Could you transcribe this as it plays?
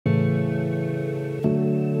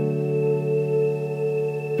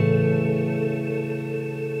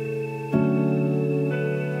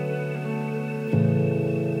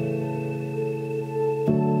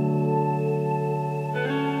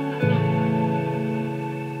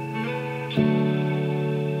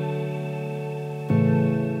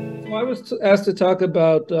Well, I was asked to talk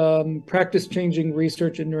about practice-changing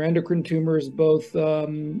research in neuroendocrine tumors, both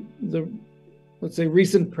let's say,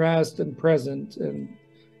 recent past and present, and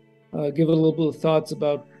give a little bit of thoughts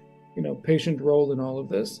about, patient role in all of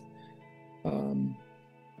this.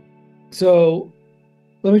 So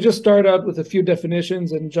let me just start out with a few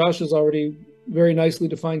definitions, and Josh has already very nicely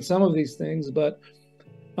defined some of these things, but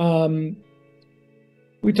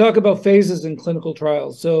we talk about phases in clinical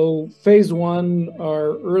trials. So phase one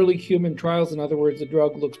are early human trials. In other words, the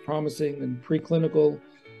drug looks promising in preclinical,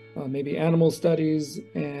 maybe animal studies.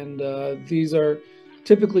 And these are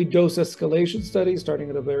typically dose escalation studies,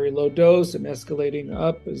 starting at a very low dose and escalating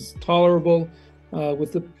up as tolerable,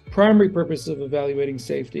 with the primary purpose of evaluating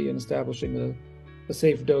safety and establishing a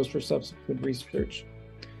safe dose for subsequent research.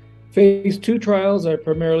 Phase two trials are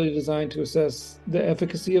primarily designed to assess the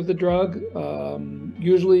efficacy of the drug.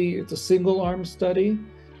 Usually it's a single-arm study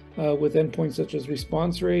with endpoints such as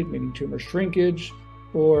response rate, meaning tumor shrinkage,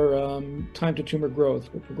 or time to tumor growth,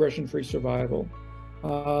 or progression-free survival.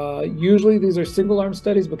 Usually these are single-arm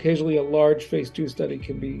studies, but occasionally a large phase two study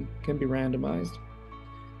can be randomized.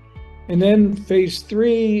 And then phase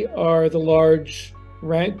three are the large,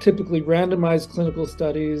 typically randomized clinical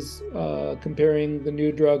studies comparing the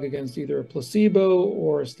new drug against either a placebo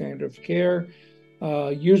or a standard of care,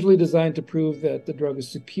 usually designed to prove that the drug is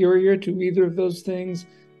superior to either of those things.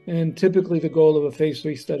 And typically the goal of a phase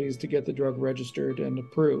three study is to get the drug registered and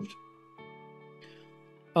approved.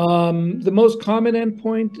 The most common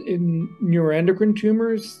endpoint in neuroendocrine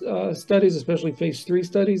tumors studies, especially phase three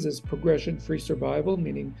studies, is progression-free survival,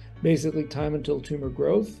 meaning basically time until tumor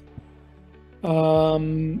growth.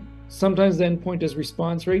 Sometimes the endpoint is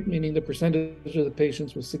response rate, meaning the percentage of the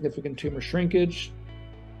patients with significant tumor shrinkage.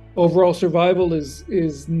 Overall survival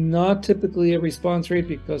is not typically a response rate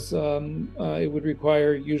because it would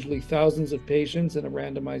require usually thousands of patients in a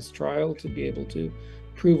randomized trial to be able to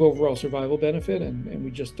prove overall survival benefit, and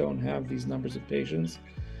we just don't have these numbers of patients.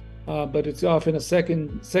 But it's often a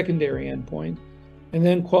secondary endpoint. And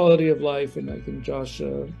then quality of life, and I think Josh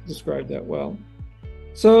described that well.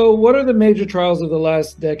 So what are the major trials of the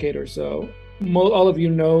last decade or so? All of you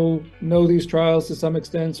know these trials to some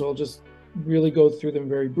extent, so I'll just really go through them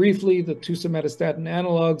very briefly. The two somatostatin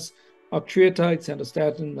analogs, octreotide,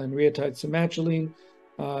 sandostatin, lanreotide, somatulene,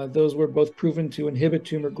 those were both proven to inhibit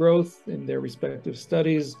tumor growth in their respective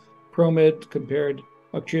studies. ProMed compared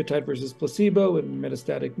octreotide versus placebo in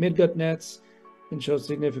metastatic midgut nets and showed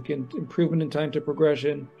significant improvement in time to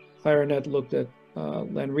progression. HireNet looked at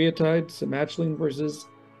lanreotide, somatulene versus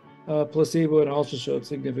placebo, and also showed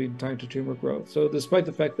significant time to tumor growth. So despite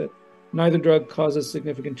the fact that neither drug causes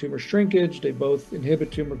significant tumor shrinkage, they both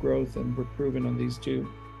inhibit tumor growth and were proven on these two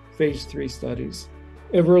phase three studies.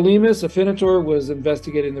 Everolimus, Afinitor, was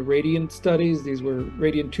investigating the RADIANT studies. These were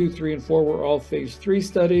RADIANT 2, 3, and 4 were all phase three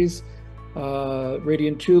studies.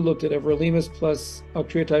 RADIANT 2 looked at everolimus plus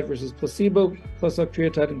octreotide versus placebo plus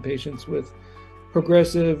octreotide in patients with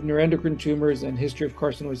progressive neuroendocrine tumors and history of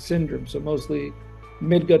carcinoid syndrome, so mostly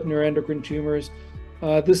midgut neuroendocrine tumors.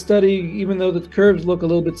 This study, even though the curves look a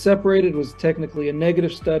little bit separated, was technically a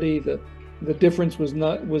negative study. The difference was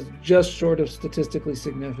just short of statistically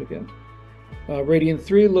significant. RADIANT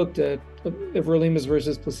 3 looked at everolimus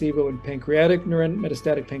versus placebo in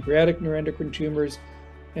metastatic pancreatic neuroendocrine tumors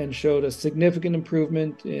and showed a significant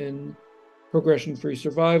improvement in progression-free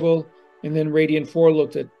survival. And then RADIANT 4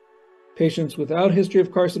 looked at patients without history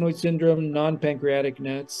of carcinoid syndrome, non-pancreatic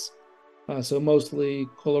nets, so mostly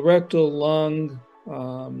colorectal, lung,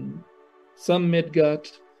 some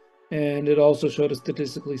midgut, and it also showed a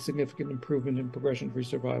statistically significant improvement in progression-free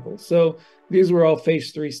survival. So these were all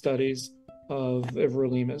phase three studies of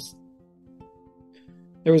everolimus.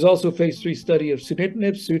 There was also a phase three study of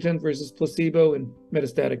sunitinib, Sutent versus placebo in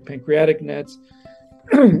metastatic pancreatic nets,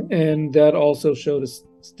 and that also showed a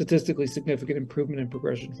statistically significant improvement in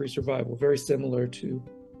progression-free survival, very similar to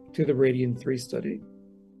the RADIANT 3 study.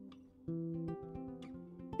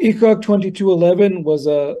 ECOG 2211 was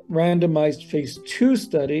a randomized phase two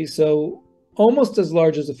study, so almost as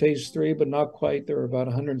large as a phase three, but not quite. There were about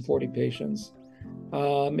 140 patients.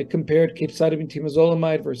 It compared capecitabine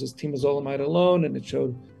temozolomide versus temozolomide alone, and it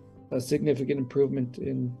showed a significant improvement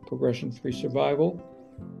in progression-free survival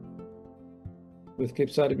with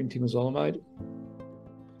capecitabine temozolomide.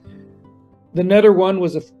 The NETTER-1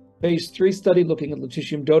 was a phase three study looking at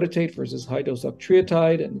lutetium dotatate versus high-dose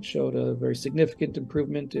octreotide, and it showed a very significant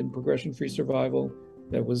improvement in progression-free survival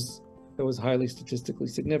that was highly statistically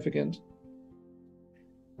significant.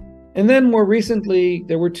 And then more recently,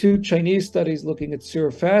 there were two Chinese studies looking at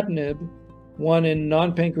surufatinib, one in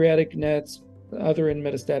non-pancreatic nets, the other in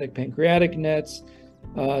metastatic pancreatic nets.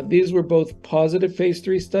 These were both positive phase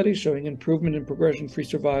 3 studies showing improvement in progression-free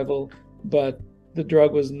survival, but the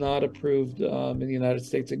drug was not approved in the United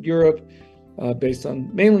States and Europe, based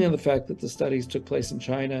mainly on the fact that the studies took place in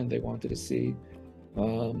China and they wanted to see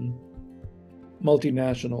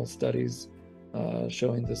multinational studies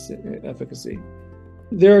showing this efficacy.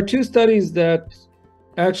 There are two studies that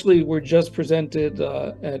actually were just presented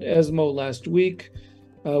at ESMO last week.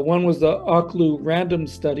 One was the OCLU random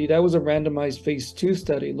study. That was a randomized phase 2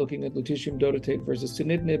 study looking at lutetium dotatate versus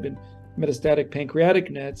sunitinib in metastatic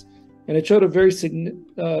pancreatic NETs. And it showed a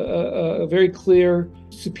very clear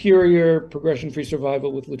superior progression-free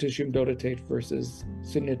survival with lutetium dotatate versus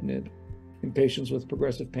sunitinib in patients with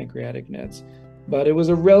progressive pancreatic NETs. But it was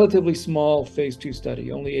a relatively small phase 2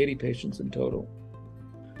 study, only 80 patients in total.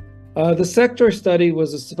 The SECTOR study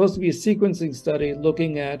was supposed to be a sequencing study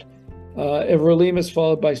looking at everolimus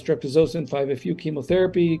followed by streptozotocin 5-FU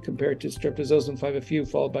chemotherapy compared to streptozotocin 5-FU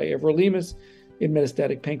followed by everolimus in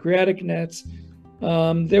metastatic pancreatic NETs.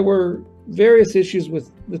 There were various issues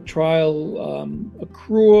with the trial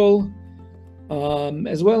accrual,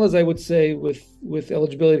 as well as I would say with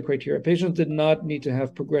eligibility criteria. Patients did not need to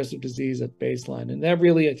have progressive disease at baseline, and that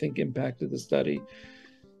really, I think, impacted the study.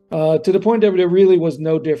 To the point that there really was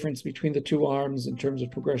no difference between the two arms in terms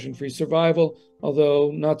of progression-free survival,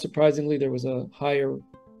 although not surprisingly, there was a higher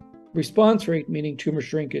response rate, meaning tumor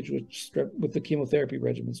shrinkage with the chemotherapy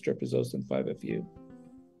regimen, streptozotocin 5-FU.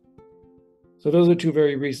 So those are two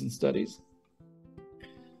very recent studies.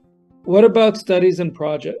 What about studies in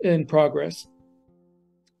progress?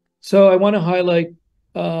 So I want to highlight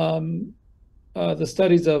the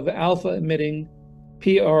studies of alpha-emitting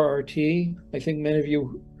PRRT. I think many of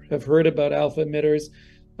you have heard about alpha emitters.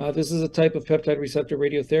 This is a type of peptide receptor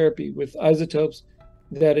radiotherapy with isotopes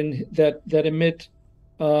that emit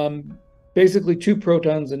basically 2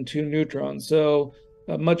 protons and 2 neutrons. So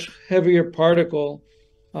a much heavier particle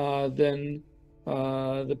than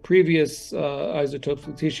the previous isotopes,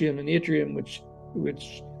 lutetium and yttrium,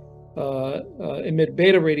 which emit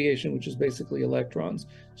beta radiation, which is basically electrons.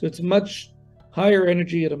 So it's much higher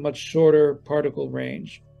energy at a much shorter particle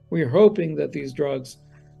range. We are hoping that these drugs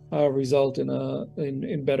result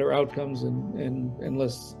in better outcomes and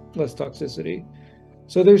less toxicity.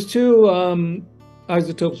 So there's 2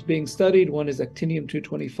 isotopes being studied. One is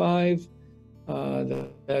actinium-225.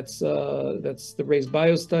 That's the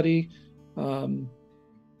RAISE-BIO study.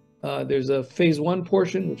 There's a phase 1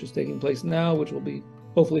 portion, which is taking place now, which will be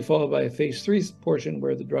hopefully followed by a phase 3 portion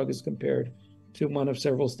where the drug is compared to one of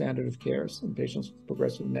several standard of cares in patients with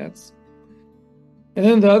progressive NETs. And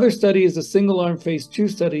then the other study is a single-arm phase 2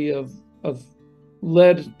 study of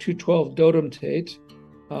lead-212 dotamtate,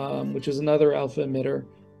 which is another alpha emitter.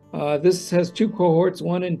 This has 2 cohorts,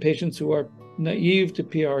 one in patients who are naive to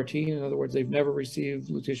PRRT, in other words, they've never received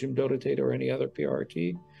lutetium dotatate or any other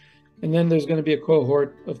PRRT. And then there's going to be a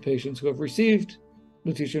cohort of patients who have received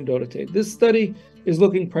lutetium dotatate. This study is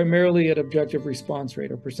looking primarily at objective response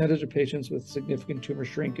rate, or percentage of patients with significant tumor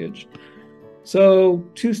shrinkage. So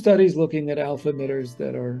 2 studies looking at alpha emitters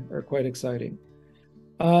that are quite exciting.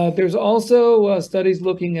 There's also studies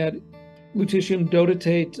looking at lutetium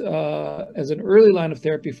dotatate as an early line of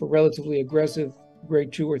therapy for relatively aggressive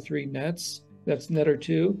grade 2 or 3 NETs. That's NET or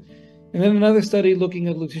 2. And then another study looking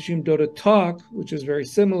at lutetium dotatate, which is very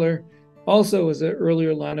similar, also as an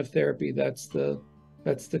earlier line of therapy. That's the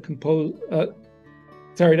COMPOSE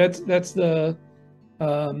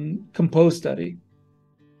study.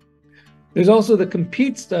 There's also the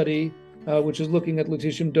COMPETE study, which is looking at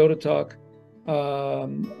lutetium dotatate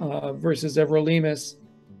versus everolimus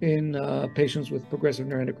in patients with progressive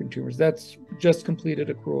neuroendocrine tumors. That's just completed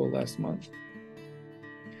accrual last month.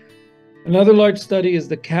 Another large study is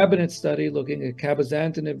the CABINET study looking at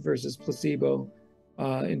cabozantinib versus placebo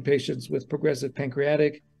in patients with progressive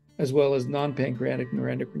pancreatic as well as non-pancreatic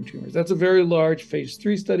neuroendocrine tumors. That's a very large phase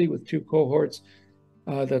 3 study with 2 cohorts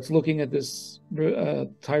that's looking at this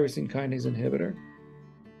tyrosine kinase inhibitor.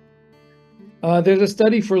 There's a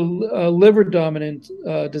study for liver-dominant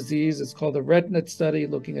disease. It's called the RETNET study,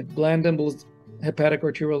 looking at bland hepatic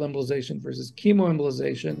arterial embolization versus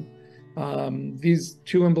chemoembolization. These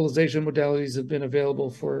 2 embolization modalities have been available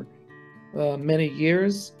for many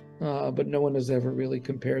years, but no one has ever really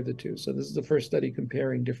compared the 2. So this is the first study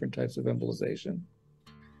comparing different types of embolization.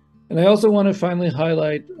 And I also want to finally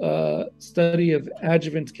highlight a study of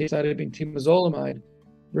adjuvant capecitabine temozolomide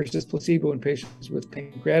versus placebo in patients with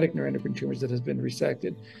pancreatic neuroendocrine tumors that has been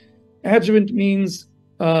resected. Adjuvant means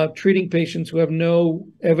treating patients who have no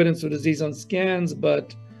evidence of disease on scans,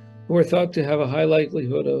 but who are thought to have a high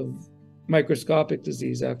likelihood of microscopic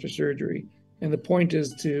disease after surgery. And the point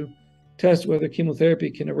is to test whether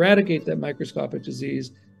chemotherapy can eradicate that microscopic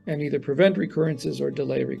disease and either prevent recurrences or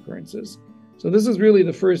delay recurrences. So this is really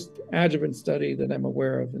the first adjuvant study that I'm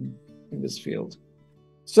aware of in this field.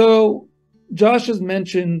 So Josh has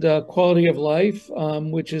mentioned quality of life,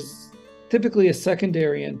 which is typically a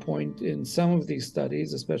secondary endpoint in some of these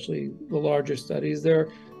studies, especially the larger studies. There are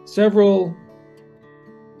several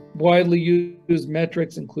widely used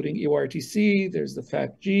metrics, including EORTC. There's the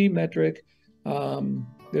FACT-G metric.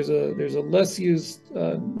 There's a less used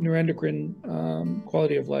neuroendocrine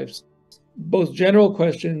quality of life. Both general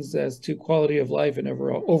questions as to quality of life and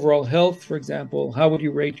overall health. For example, how would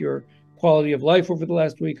you rate your quality of life over the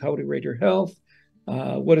last week? How would you rate your health?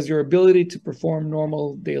 What is your ability to perform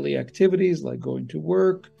normal daily activities like going to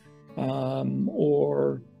work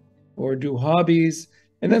or do hobbies?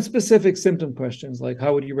 And then specific symptom questions like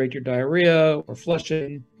how would you rate your diarrhea or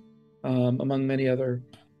flushing, among many other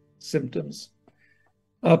symptoms.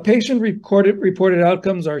 Patient-reported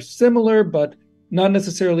outcomes are similar, but not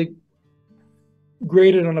necessarily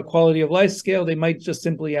graded on a quality of life scale. They might just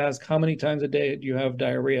simply ask how many times a day do you have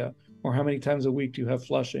diarrhea, or how many times a week do you have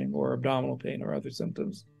flushing or abdominal pain or other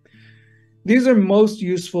symptoms. These are most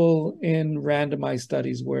useful in randomized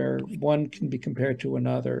studies where one can be compared to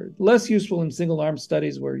another. Less useful in single-arm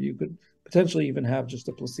studies where you could potentially even have just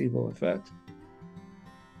a placebo effect.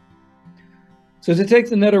 So to take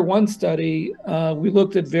the NETTER-1 study, we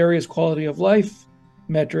looked at various quality of life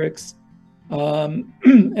metrics.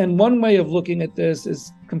 And one way of looking at this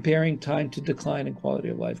is comparing time to decline in quality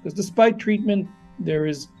of life, because despite treatment, there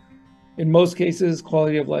is, in most cases,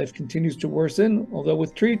 quality of life continues to worsen, although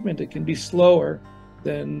with treatment, it can be slower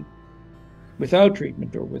than without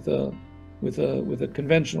treatment or with a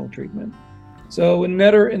conventional treatment. So in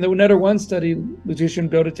the NETTER-1 study, lutetium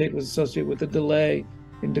dotatate was associated with a delay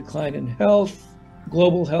in decline in health,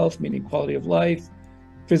 global health, meaning quality of life,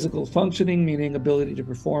 physical functioning, meaning ability to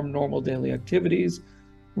perform normal daily activities,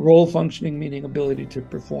 role functioning, meaning ability to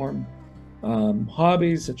perform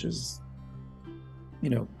hobbies such as,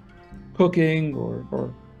 cooking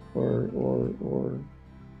or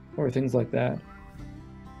things like that.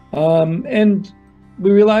 And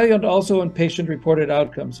we rely also on patient-reported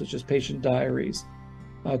outcomes such as patient diaries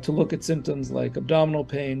to look at symptoms like abdominal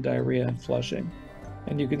pain, diarrhea, and flushing.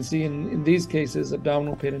 And you can see in these cases,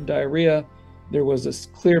 abdominal pain and diarrhea, there was a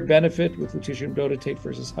clear benefit with lutetium dotatate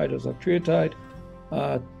versus high-dose octreotide,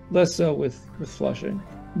 less so with flushing.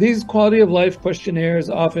 These quality of life questionnaires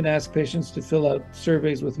often ask patients to fill out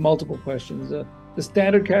surveys with multiple questions. The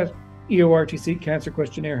standard EORTC cancer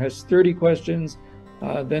questionnaire has 30 questions.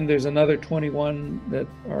 Then there's another 21 that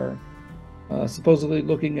are supposedly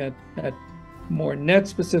looking at more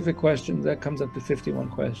NET-specific questions. That comes up to 51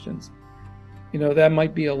 questions. That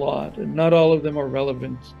might be a lot, and not all of them are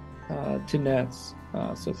relevant to NETs.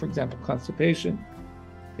 So for example, constipation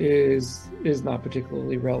is not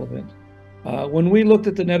particularly relevant. When we looked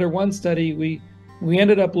at the NETTER-1 study, we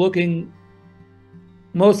ended up looking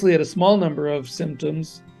mostly at a small number of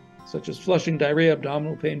symptoms, such as flushing, diarrhea,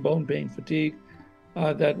 abdominal pain, bone pain, fatigue,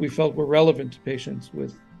 that we felt were relevant to patients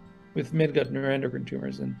with midgut neuroendocrine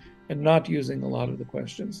tumors, and not using a lot of the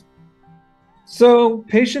questions. So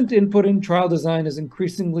patient input in trial design is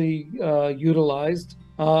increasingly utilized,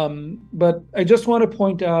 but I just want to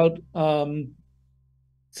point out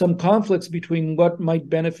some conflicts between what might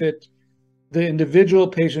benefit the individual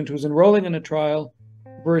patient who's enrolling in a trial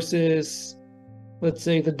versus, let's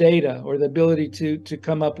say, the data or the ability to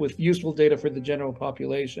come up with useful data for the general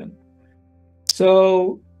population.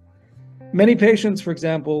 So many patients, for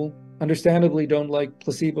example, understandably don't like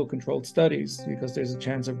placebo-controlled studies because there's a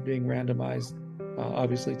chance of being randomized,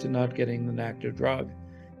 obviously, to not getting an active drug.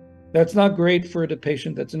 That's not great for the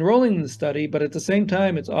patient that's enrolling in the study, but at the same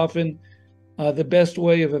time, it's often the best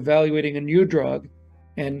way of evaluating a new drug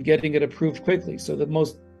and getting it approved quickly. So the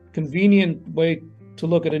most convenient way to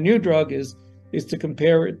look at a new drug is to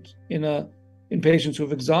compare it in patients who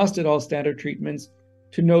have exhausted all standard treatments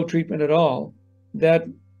to no treatment at all. That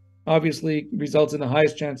obviously results in the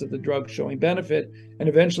highest chance of the drug showing benefit and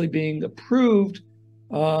eventually being approved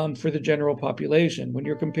for the general population. When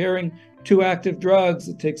you're comparing two active drugs,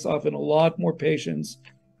 it takes often a lot more patients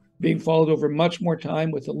being followed over much more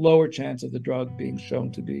time with a lower chance of the drug being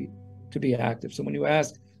shown to be active. So when you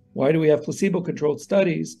ask, why do we have placebo-controlled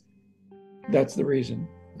studies? That's the reason.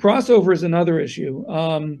 Crossover is another issue.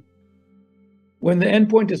 When the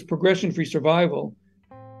endpoint is progression-free survival,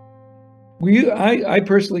 I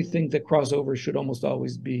personally think that crossover should almost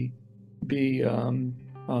always be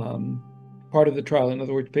part of the trial. In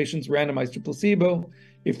other words, patients randomized to placebo,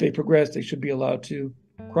 if they progress, they should be allowed to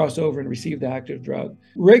cross over and receive the active drug.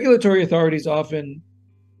 Regulatory authorities often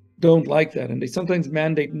don't like that, and they sometimes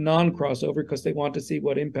mandate non-crossover because they want to see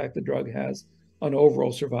what impact the drug has on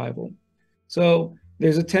overall survival. So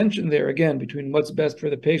there's a tension there, again, between what's best for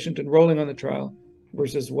the patient enrolling on the trial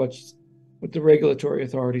versus what the regulatory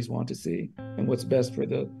authorities want to see and what's best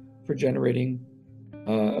for generating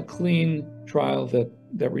a clean trial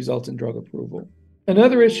that results in drug approval.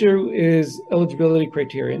 Another issue is eligibility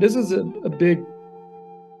criteria. And this is a big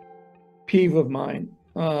peeve of mine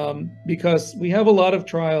because we have a lot of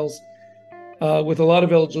trials with a lot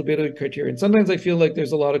of eligibility criteria. And sometimes I feel like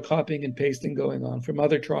there's a lot of copying and pasting going on from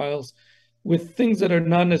other trials with things that are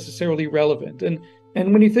not necessarily relevant. And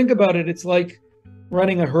when you think about it, it's like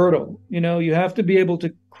running a hurdle. You know, you have to be able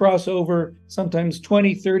to cross over sometimes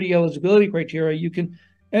 20, 30 eligibility criteria. You can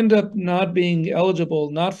end up not being eligible,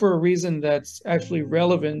 not for a reason that's actually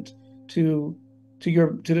relevant to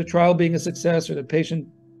the trial being a success or the patient,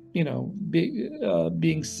 you know,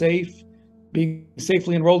 being safely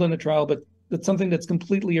enrolled in the trial, but that's something that's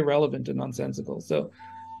completely irrelevant and nonsensical. So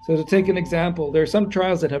to take an example, there are some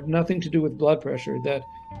trials that have nothing to do with blood pressure that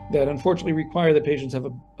unfortunately require that patients have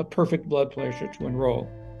a perfect blood pressure to enroll.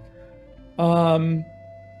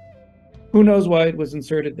 Who knows why it was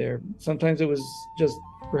inserted there? Sometimes it was just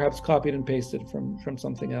perhaps copied and pasted from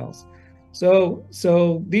something else.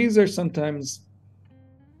 So these are sometimes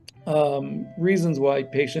reasons why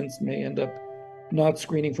patients may end up not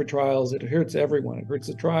screening for trials. It hurts everyone. It hurts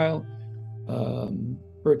the trial,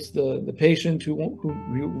 hurts the patient who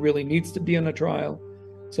really needs to be in a trial.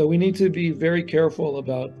 So we need to be very careful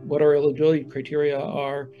about what our eligibility criteria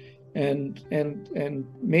are, and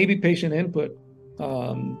maybe patient input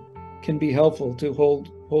can be helpful to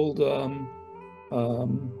hold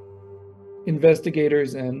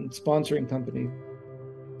investigators and sponsoring companies.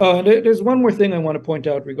 And there's one more thing I want to point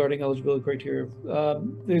out regarding eligibility criteria.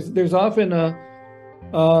 There's often a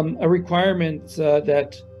requirement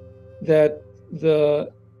that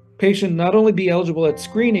the patient not only be eligible at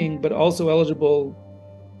screening, but also eligible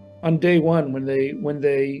on day one when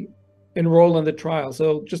they enroll in the trial.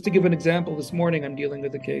 So just to give an example, this morning I'm dealing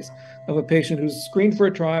with a case of a patient who's screened for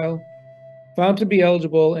a trial, found to be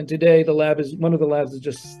eligible, and today one of the labs is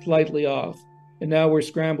just slightly off. And now we're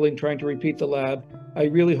scrambling, trying to repeat the lab. I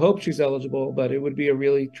really hope she's eligible, but it would be a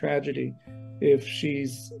really tragedy if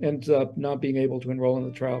she's ends up not being able to enroll in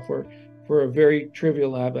the trial for a very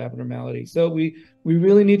trivial lab abnormality. So we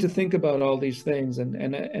really need to think about all these things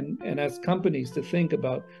and as companies to think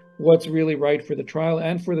about what's really right for the trial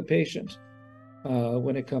and for the patient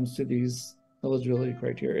when it comes to these eligibility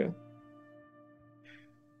criteria.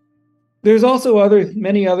 There's also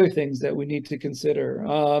many other things that we need to consider.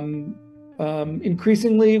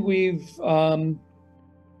 Increasingly, we've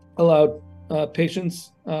allowed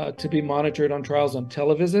patients to be monitored on trials on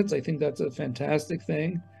televisits. I think that's a fantastic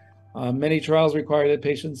thing. Many trials require that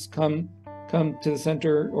patients come to the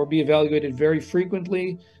center or be evaluated very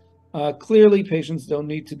frequently. Clearly, patients don't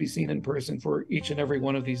need to be seen in person for each and every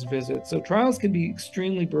one of these visits. So trials can be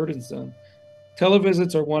extremely burdensome.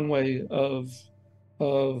 Televisits are one way of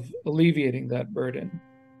alleviating that burden.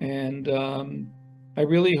 And I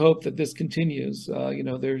really hope that this continues.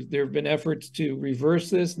 There have been efforts to reverse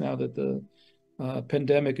this now that the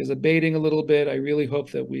pandemic is abating a little bit. I really hope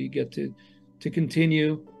that we get to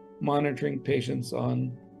continue monitoring patients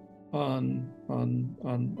on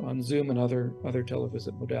Zoom and other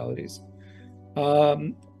televisit modalities.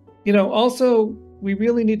 Also, we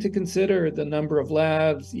really need to consider the number of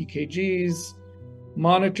labs, EKGs,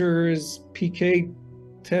 monitors, PK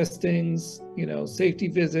testings, safety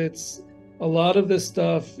visits. A lot of this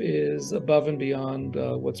stuff is above and beyond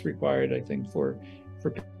what's required, I think, for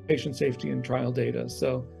patient safety and trial data.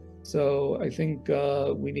 So I think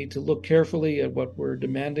we need to look carefully at what we're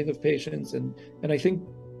demanding of patients, and I think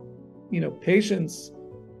patients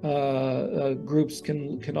groups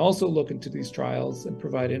can also look into these trials and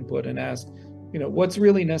provide input and ask, what's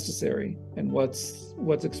really necessary and what's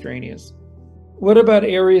extraneous. What about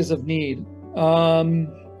areas of need?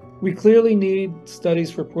 We clearly need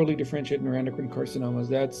studies for poorly differentiated neuroendocrine carcinomas.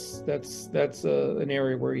 That's an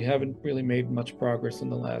area where we haven't really made much progress in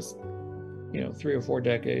the last 3 or 4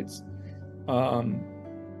 decades.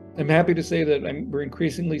 I'm happy to say that we're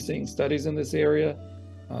increasingly seeing studies in this area,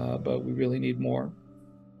 but we really need more.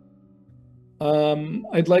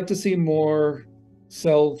 I'd like to see more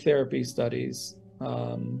cell therapy studies,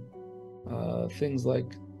 things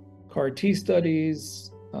like CAR T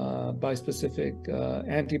studies, bispecific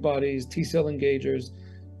antibodies, T-cell engagers.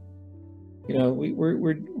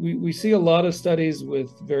 We see a lot of studies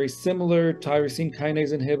with very similar tyrosine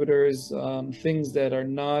kinase inhibitors, things that are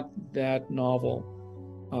not that novel,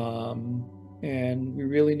 and we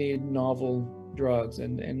really need novel drugs.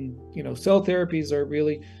 And you know, cell therapies are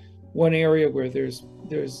really one area where there's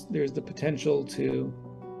the potential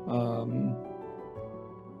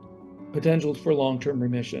for long-term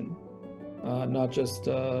remission, not just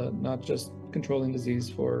controlling disease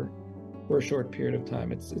for a short period of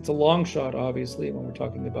time. It's a long shot, obviously, when we're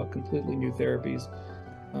talking about completely new therapies.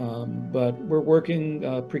 But we're working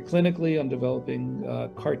preclinically on developing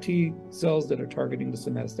CAR T cells that are targeting the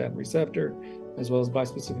somatostatin receptor, as well as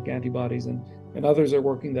bispecific antibodies, and others are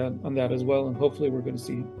working on that as well. And hopefully, we're going to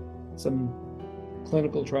see some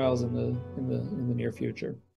clinical trials in the near future.